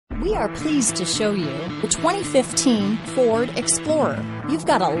We are pleased to show you the 2015 Ford Explorer. You've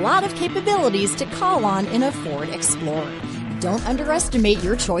got a lot of capabilities to call on in a Ford Explorer. Don't underestimate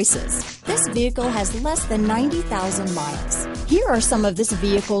your choices. This vehicle has less than 90,000 miles. Here are some of this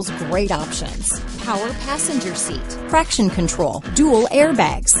vehicle's great options: power passenger seat, traction control, dual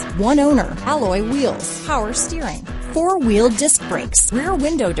airbags, one owner, alloy wheels, power steering, four-wheel disc brakes, rear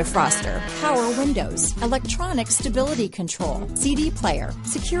window defroster, power windows, electronic stability control, CD player,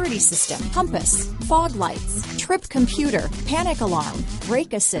 security system, compass, fog lights, trip computer, panic alarm,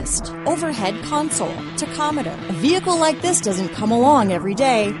 brake assist, overhead console, tachometer. A vehicle like this doesn't come along every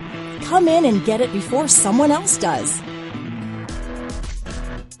day. Come in and get it before someone else does.